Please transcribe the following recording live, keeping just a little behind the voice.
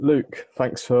Luke,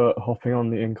 thanks for hopping on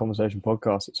the In Conversation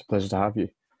podcast. It's a pleasure to have you.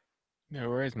 No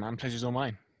worries, man. Pleasure's all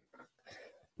mine.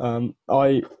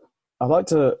 I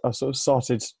I sort of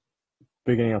started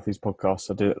beginning off these podcasts.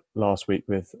 I did it last week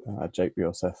with Jake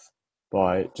Bioseth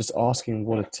by just asking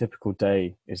what a typical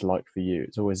day is like for you.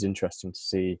 It's always interesting to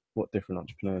see what different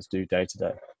entrepreneurs do day to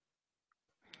day.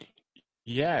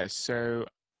 Yeah, so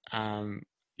um,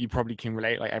 you probably can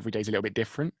relate. Like every day's a little bit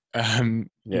different.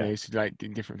 Yeah. So like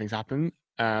different things happen.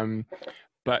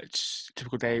 But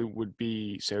typical day would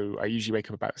be so I usually wake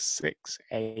up about 6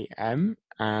 a.m.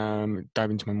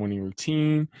 Dive into my morning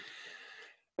routine.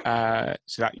 So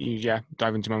that yeah,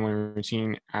 dive into my morning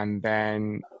routine, and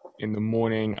then in the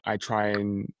morning I try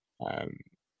and um,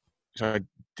 so I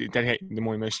dedicate the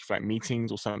morning mostly for like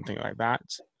meetings or something like that.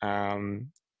 And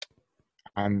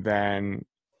then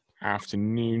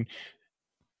afternoon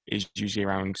is usually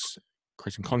around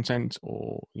creating content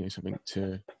or something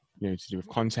to do with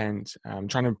content.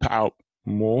 Trying to put out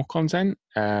more content,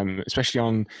 especially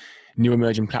on new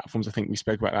emerging platforms. I think we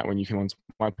spoke about that when you came on to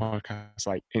my podcast,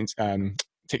 like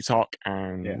TikTok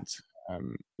Yeah. and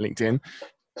LinkedIn.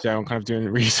 So I'm kind of doing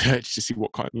research to see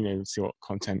what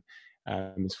content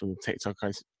is for the TikTok.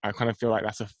 I kind of feel like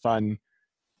that's a fun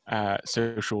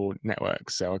social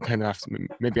networks. So I kind of have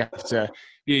to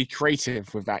be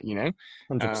creative with that. Um,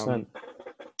 100%.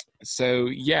 so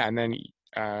yeah, and then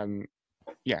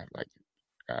yeah, like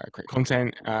create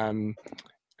content.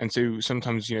 And so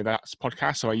sometimes that's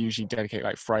podcasts. So I usually dedicate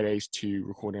like Fridays to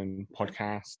recording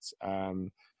podcasts.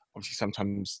 Obviously,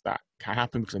 sometimes that can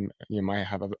happen because might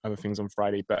have other things on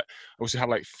Friday, but I also have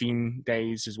like theme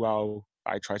days as well.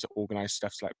 I try to organize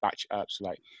stuff to like batch up. So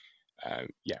like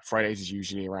Fridays is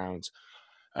usually around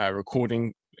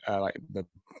recording like the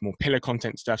more pillar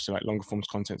content stuff, so like longer forms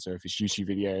content. So if it's YouTube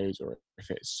videos, or if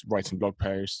it's writing blog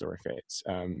posts, or if it's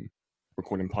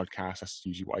recording podcasts, that's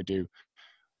usually what I do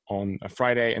on a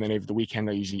Friday. And then over the weekend,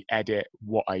 I usually edit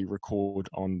what I record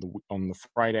on the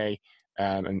Friday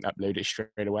and upload it straight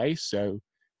away. So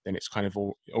then it's kind of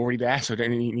already there, so I don't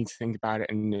really need to think about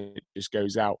it, and it just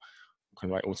goes out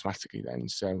kind of like automatically then.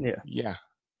 So Yeah. yeah.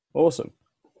 Awesome.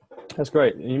 That's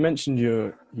great. You mentioned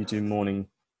you do morning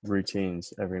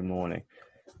routines every morning.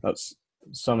 That's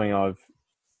something I've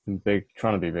been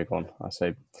trying to be big on.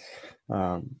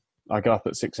 I get up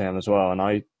at 6 a.m. as well, and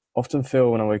I often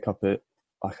feel when I wake up like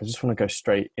I just want to go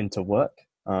straight into work.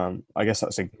 I guess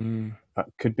that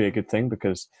could be a good thing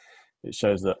because it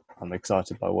shows that I'm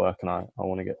excited by work and I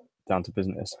want to get down to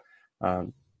business.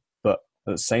 But at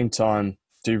the same time,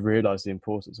 do realize the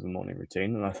importance of a morning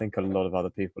routine, and I think a lot of other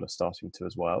people are starting to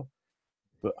as well.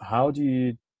 But how do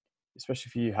you, especially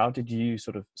for you, how did you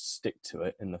sort of stick to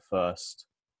it in the first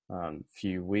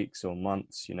few weeks or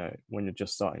months? When you're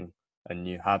just starting a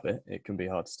new habit, it can be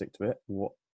hard to stick to it.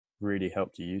 What really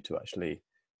helped you to actually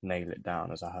nail it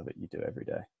down as a habit you do every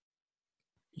day?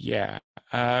 Yeah.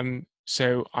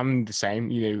 So I'm the same.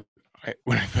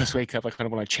 When I first wake up, I kind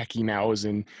of want to check emails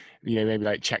and maybe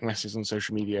like check messages on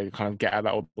social media, kind of get out of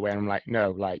that all the way. And I'm like,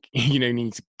 no, like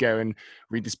need to go and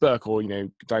read this book, or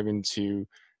dive into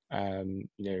 5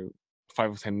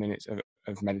 or 10 minutes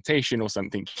of meditation or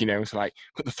something. So like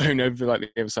put the phone over like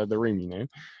the other side of the room.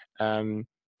 Um,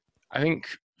 I think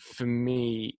for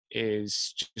me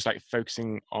is just like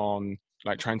focusing on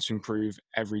like trying to improve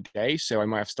every day. So I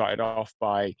might have started off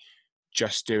by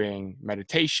just doing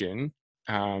meditation,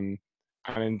 and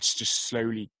then just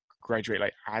slowly graduate,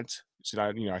 like add. So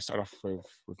that I started off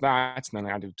with that, and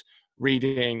then I added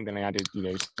reading, then I added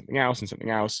something else and something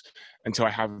else, until I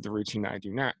have the routine that I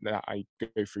do now, that I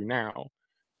go through now.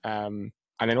 And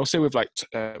then also with like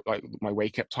my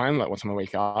wake up time, like what time I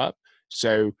wake up.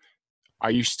 So I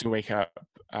used to wake up,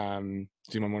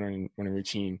 do my morning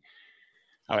routine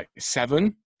at like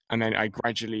 7, and then I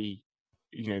gradually,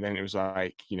 then it was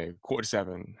like,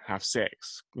 7:15, 6:30,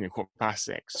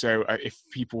 6:15. So if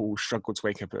people struggle to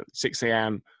wake up at 6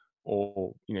 a.m.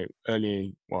 or,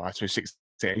 early, well, I suppose 6,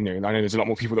 I know there's a lot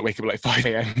more people that wake up at like 5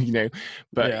 a.m.,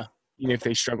 but, Yeah. if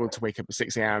they struggle to wake up at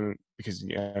 6 a.m. because,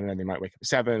 I don't know, they might wake up at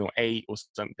 7 or 8 or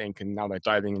something, and now they're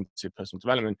diving into personal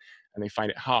development and they find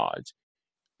it hard,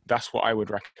 that's what I would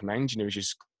recommend, is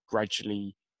just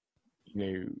gradually,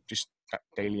 just that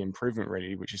daily improvement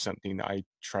really, which is something that I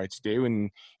try to do.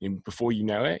 And before you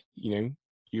know it,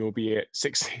 you'll be at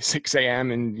 6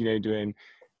 a.m. and, doing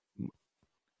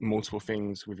multiple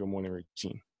things with your morning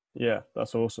routine. Yeah,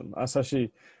 that's awesome. That's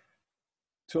actually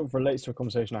sort of relates to a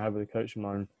conversation I had with a coach of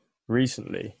mine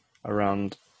recently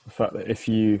around the fact that if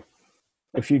you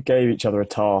gave each other a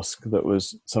task that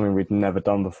was something we'd never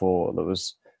done before, that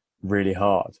was really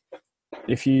hard,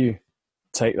 if you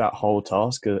take that whole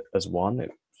task as one,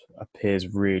 appears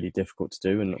really difficult to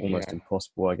do and almost Yeah.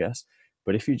 impossible, I guess.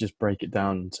 But if you just break it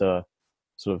down to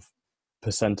sort of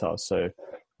percentiles, so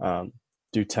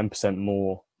do 10%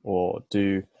 more, or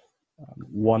do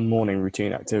one morning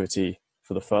routine activity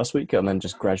for the first week, and then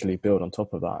just gradually build on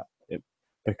top of that, it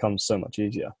becomes so much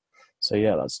easier. So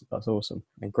yeah, that's awesome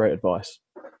and great advice.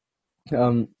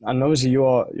 And obviously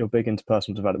you're big into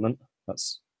personal development.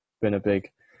 That's been a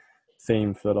big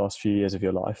theme for the last few years of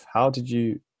your life. How did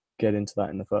you get into that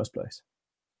in the first place?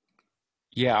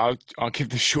 Yeah, I'll give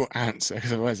the short answer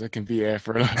because otherwise I can be here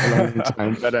for a long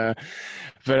time.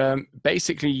 But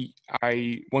basically,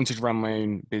 I wanted to run my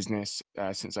own business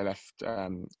since I left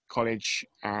college,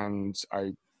 and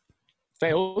I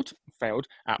failed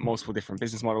at multiple different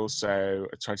business models. So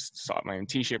I tried to start up my own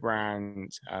t-shirt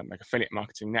brand, like affiliate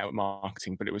marketing, network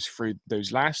marketing, but it was through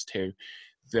those last two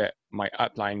that my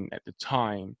upline at the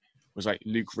time was like,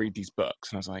 Luke, read these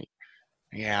books. And I was like,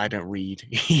 yeah, I don't read,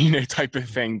 type of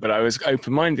thing. But I was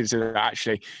open-minded to that.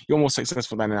 Actually, you're more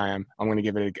successful than I am. I'm going to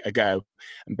give it a go.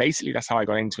 And basically, that's how I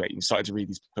got into it. You started to read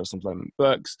these personal development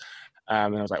books.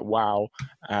 And I was like, wow.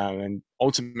 And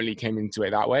ultimately came into it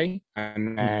that way.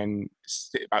 And then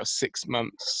about 6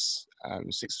 months,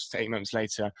 6 to 8 months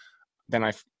later, then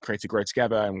I created Grow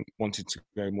Together and wanted to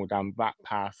go more down that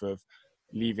path of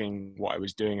leaving what I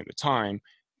was doing at the time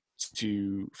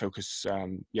to focus,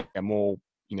 more,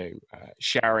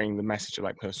 sharing the message of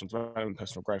like personal development,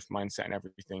 personal growth, mindset, and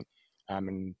everything,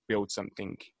 and build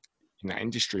something in that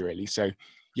industry, really. So,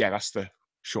 yeah, that's the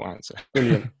short answer.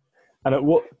 Brilliant. And at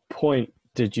what point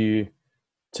did you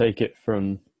take it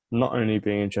from not only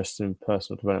being interested in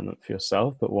personal development for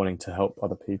yourself, but wanting to help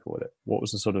other people with it? What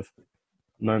was the sort of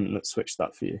moment that switched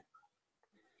that for you?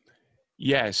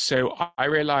 Yeah, so I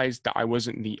realized that I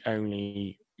wasn't the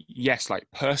only, yes, like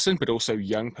person, but also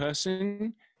young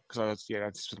person, because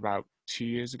that's about 2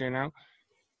 years ago now,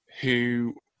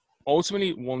 who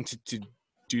ultimately wanted to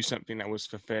do something that was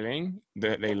fulfilling,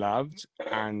 that they loved,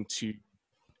 and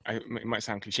it might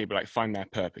sound cliche, but like find their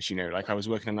purpose, like I was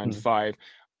working a 9 to 5.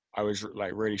 I was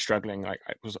like really struggling. Like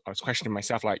I was questioning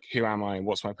myself, like, who am I?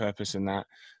 What's my purpose in that?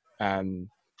 Um,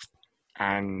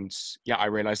 and yeah, I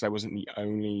realized I wasn't the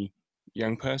only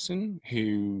young person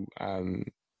who kind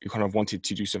of wanted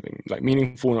to do something like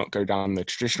meaningful, not go down the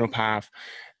traditional path.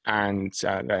 And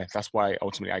that's why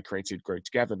ultimately I created Grow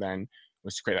Together. Then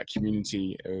was to create that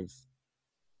community of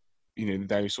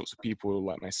those sorts of people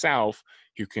like myself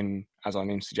who can, as our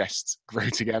name suggests, grow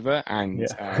together. And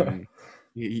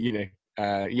Yeah.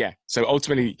 yeah. So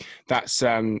ultimately, that's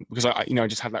because I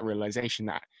just had that realization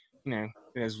that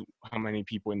there's how many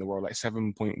people in the world, like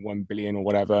 7.1 billion or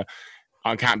whatever.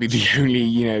 I can't be the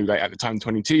only, like at the time,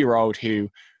 22-year-old who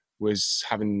was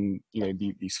having,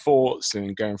 these thoughts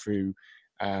and going through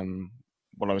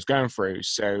what I was going through.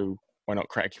 So why not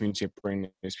create a community of bringing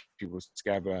those people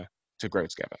together to grow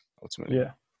together, ultimately.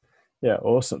 Yeah. Yeah.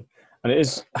 Awesome. And it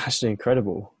is actually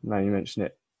incredible, now you mention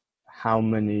it, how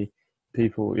many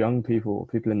people, young people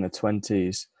in their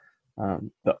 20s,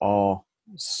 that are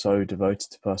so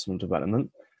devoted to personal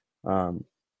development, and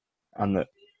that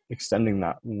extending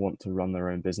that want to run their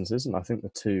own businesses. And I think the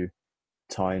two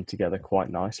tie in together quite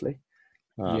nicely.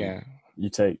 Yeah. You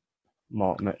take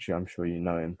Mark Metry, I'm sure you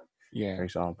know him, Yeah. for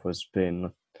example, has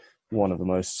been one of the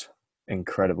most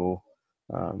incredible,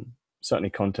 certainly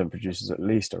content producers, at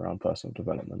least around personal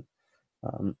development.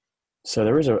 So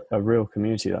there is a real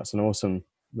community. That's an awesome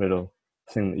little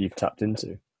thing that you've tapped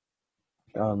into.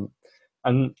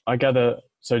 And I gather,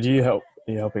 so are you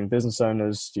helping business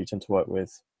owners? Do you tend to work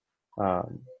with,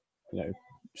 um,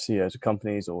 CEOs of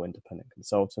companies or independent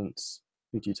consultants?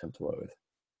 Who do you tend to work with?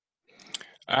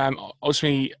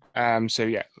 Ultimately, so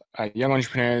yeah, young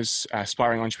entrepreneurs,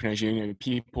 aspiring entrepreneurs,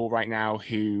 people right now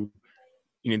who,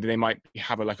 they might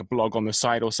have like a blog on the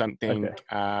side or something,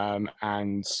 Okay.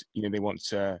 and they want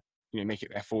to, make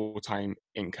it their full-time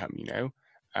income.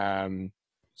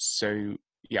 So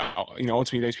yeah,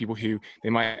 ultimately those people who they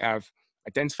might have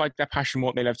identified their passion,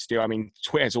 what they love to do. I mean,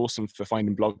 Twitter is awesome for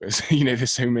finding bloggers.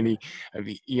 There's so many.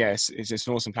 Yes, it's just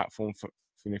an awesome platform for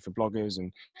bloggers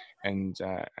and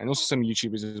also some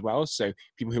YouTubers as well. So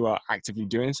people who are actively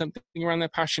doing something around their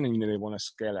passion and they want to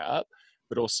scale it up,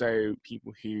 but also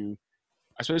people who,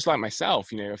 I suppose, like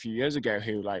myself, a few years ago,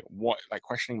 who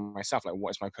questioning myself, like,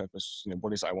 what is my purpose?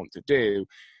 What is it I want to do?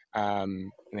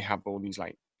 And they have all these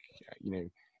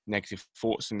negative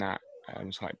thoughts and that,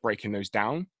 so like breaking those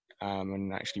down,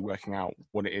 and actually working out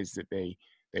what it is that they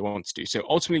want to do. So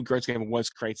ultimately, Grow Together was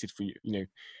created for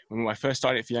when I first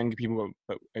started for younger people,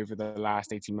 but over the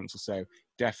last 18 months or so,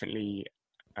 definitely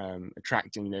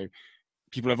attracting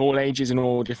people of all ages and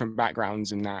all different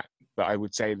backgrounds and that. But I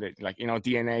would say that, like, in our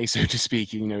DNA, so to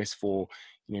speak, it's for,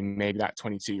 maybe that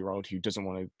 22-year-old who doesn't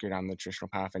want to go down the traditional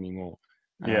path anymore.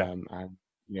 Yeah. And,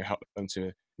 help them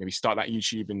to maybe start that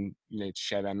YouTube and, to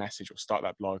share their message, or start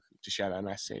that blog to share their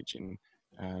message. And,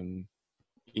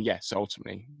 so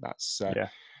ultimately that's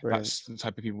Brilliant. the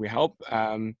type of people we help.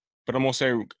 But I'm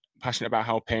also passionate about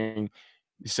helping.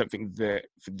 Something that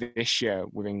for this year,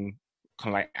 within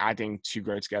kind of like adding to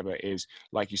Grow Together, is,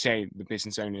 like you say, the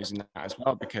business owners and that as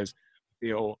well, because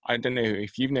I don't know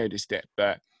if you've noticed it,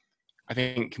 but I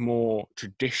think more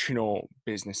traditional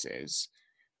businesses,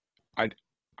 I've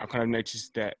kind of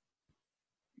noticed that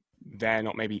they're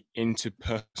not maybe into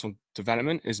personal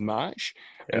development as much.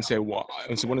 Yeah. And so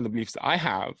one of the beliefs that I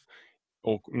have,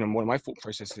 or one of my thought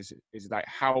processes, is like,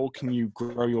 how can you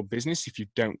grow your business if you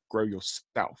don't grow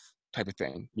yourself, type of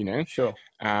thing, Sure.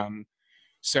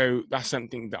 So that's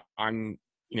something that I'm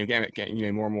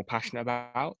getting more and more passionate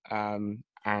about.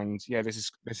 And yeah,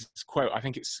 there's this quote, I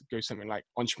think it goes something like,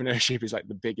 entrepreneurship is like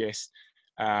the biggest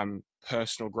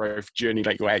personal growth journey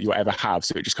like you'll ever have.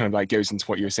 So it just kind of like goes into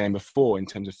what you were saying before, in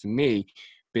terms of, for me,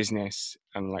 business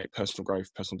and like personal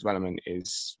growth, personal development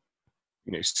is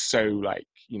so like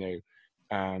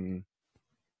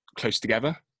close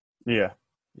together. Yeah.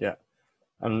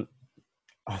 And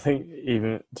I think,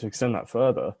 even to extend that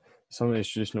further, some of these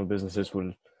traditional businesses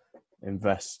will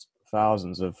invest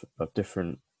thousands of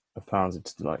different of pounds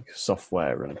into like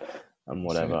software and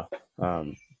whatever,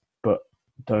 but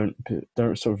don't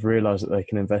sort of realize that they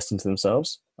can invest into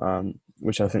themselves,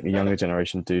 which I think the younger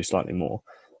generation do slightly more.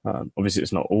 Obviously,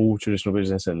 it's not all traditional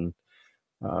business and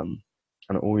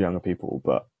all younger people,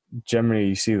 but generally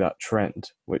you see that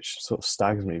trend, which sort of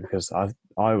stags me, because I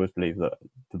always believe that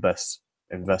the best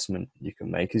investment you can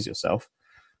make is yourself,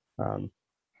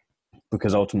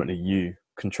 because ultimately you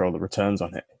control the returns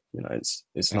on it.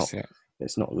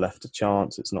 It's not left to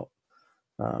chance. It's not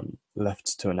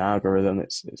left to an algorithm.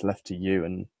 It's left to you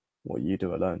and what you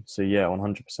do alone. So yeah,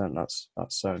 100%. That's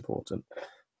so important.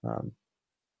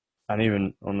 And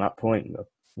even on that point,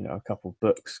 a couple of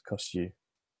books cost you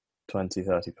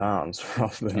 £20-30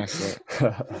 rather than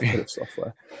a bit of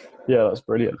software. Yeah, that's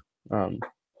brilliant.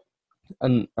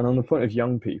 And on the point of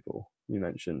young people, you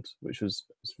mentioned, which was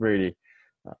really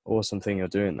awesome thing you're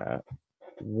doing there.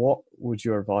 What would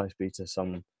your advice be to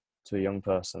a young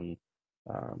person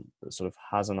that sort of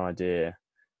has an idea,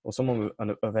 or someone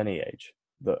of any age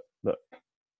that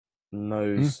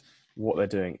knows what they're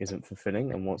doing isn't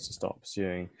fulfilling and wants to start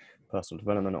pursuing personal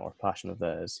development or a passion of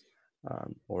theirs,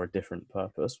 or a different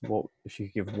purpose? What, if you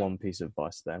could give one piece of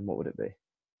advice to them, what would it be?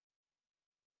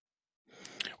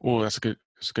 Oh, that's a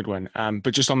good one.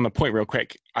 But just on the point real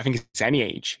quick, I think it's any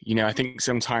age. I think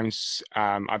sometimes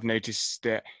I've noticed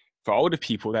that for older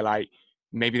people, they're like,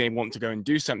 maybe they want to go and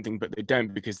do something, but they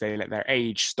don't, because they let their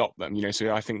age stop them.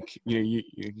 So I think you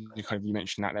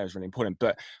mentioned that there is really important.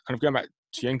 But kind of going back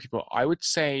to young people, I would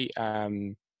say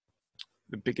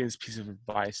the biggest piece of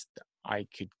advice that I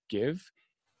could give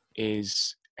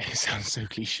is, it sounds so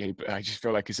cliche, but I just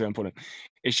feel like it's so important.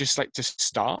 It's just like to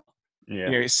start. Yeah.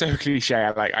 It's so cliche.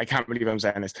 I can't believe I'm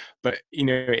saying this, but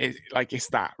it's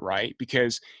that, right?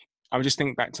 Because I would just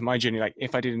think back to my journey. Like,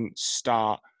 if I didn't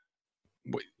start,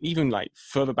 even like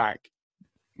further back,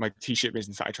 my t-shirt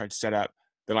business that I tried to set up,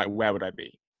 then like, where would I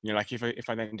be? Like if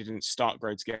I then didn't start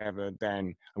Grow Together,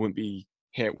 then I wouldn't be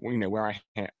here, where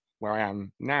I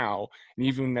am now. And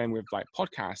even then with like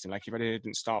podcasting, like if I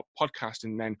didn't start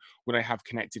podcasting, then would I have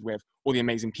connected with all the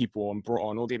amazing people and brought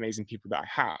on all the amazing people that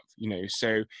I have,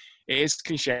 so it is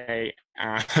cliche.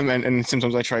 And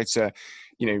sometimes I try to,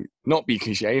 not be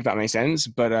cliche, if that makes sense.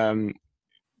 But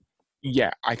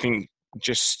yeah, I think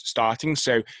just starting.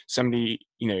 So somebody,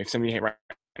 if somebody right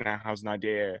now has an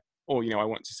idea, or, I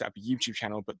want to set up a YouTube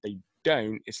channel, but they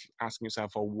don't, it's asking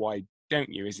yourself, well, why don't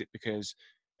you? Is it because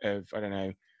of, I don't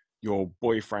know, your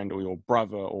boyfriend or your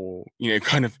brother, or,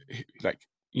 kind of like,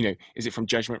 is it from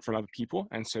judgment from other people?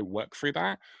 And so work through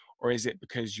that. Or is it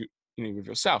because with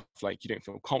yourself, like you don't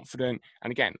feel confident?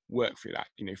 And again, work through that,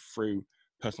 through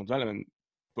personal development.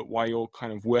 But while you're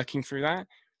kind of working through that,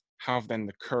 have then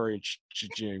the courage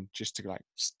to just to like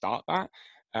start that.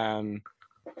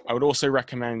 I would also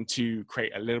recommend to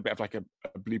create a little bit of like a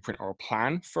blueprint or a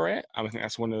plan for it. I think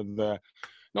that's one of the,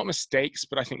 not mistakes,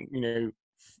 but I think,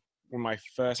 when my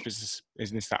first business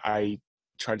that I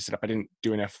tried to set up, I didn't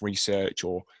do enough research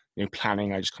or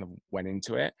planning. I just kind of went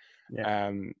into it.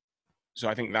 Yeah. So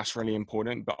I think that's really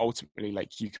important. But ultimately,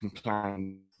 like, you can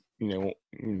plan,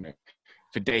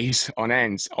 for days on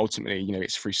end. Ultimately,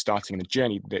 it's through starting the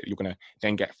journey that you're going to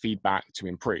then get feedback to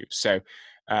improve. So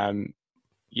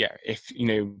yeah, if,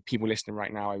 people listening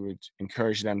right now, I would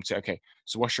encourage them to, okay,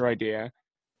 so what's your idea?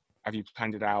 Have you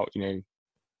planned it out, and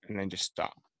then just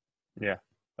start. Yeah,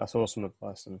 that's awesome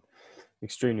advice and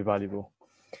extremely valuable.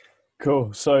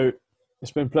 Cool. So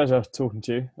it's been a pleasure talking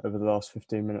to you over the last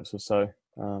 15 minutes or so.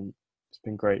 It's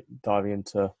been great diving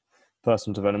into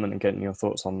personal development and getting your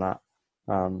thoughts on that.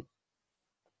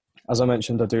 As I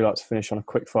mentioned, I do like to finish on a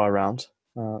quick fire round,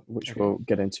 which we'll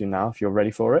get into now if you're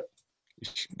ready for it.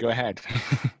 Go ahead.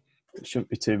 It shouldn't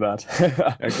be too bad.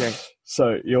 Okay.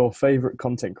 So your favorite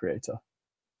content creator?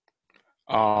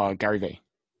 Gary Vee.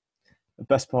 The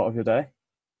best part of your day?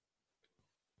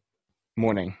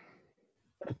 Morning.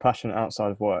 The passion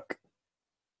outside of work?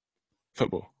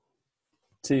 Football.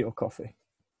 Tea or coffee?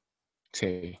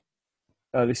 Tea.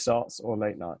 Early starts or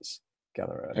late nights?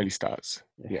 Gather early. Early starts.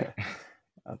 Yeah.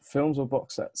 Films or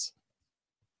box sets?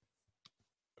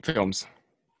 Films.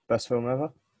 Best film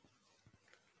ever?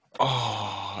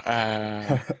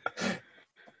 I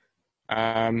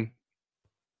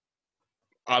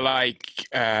like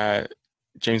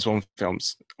James Bond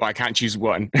films. Well, I can't choose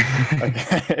one.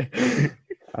 Okay.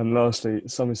 And lastly,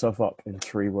 sum yourself up in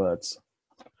 3 words.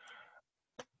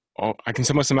 I can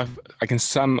sum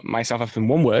myself up in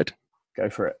 1 word. Go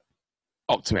for it.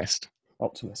 Optimist.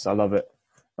 Optimist. I love it.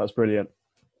 That's brilliant.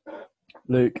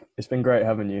 Luke, it's been great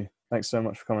having you. Thanks so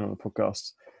much for coming on the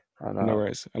podcast. And, no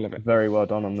worries. I love it. Very well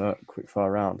done on the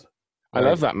quickfire round. I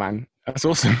love that, man. That's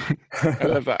awesome. I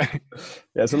love that.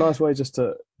 Yeah, it's a nice way just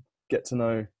to get to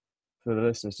know, for the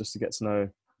listeners, just to get to know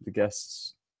the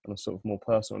guests on a sort of more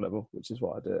personal level, which is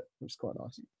why I do it, which is quite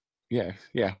nice.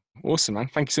 Yeah. Awesome, man.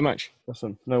 Thank you so much.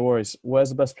 Awesome. No worries. Where's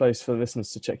the best place for the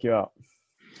listeners to check you out?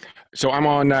 So I'm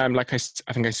on, like I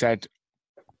think I said,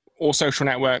 all social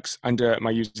networks under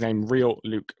my username, Real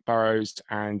Luke Burrows.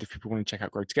 And if people want to check out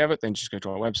Grow Together, then just go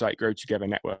to our website,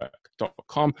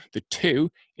 growtogethernetwork.com. The 2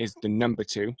 is the number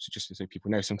 2. So just so people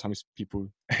know, sometimes people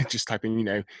just type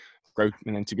in, grow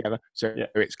and then together. So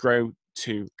it's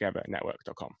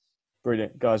growtogethernetwork.com.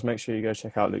 Brilliant. Guys, make sure you go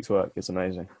check out Luke's work. It's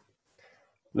amazing.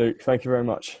 Luke, thank you very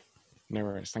much. No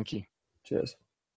worries. Thank you. Cheers.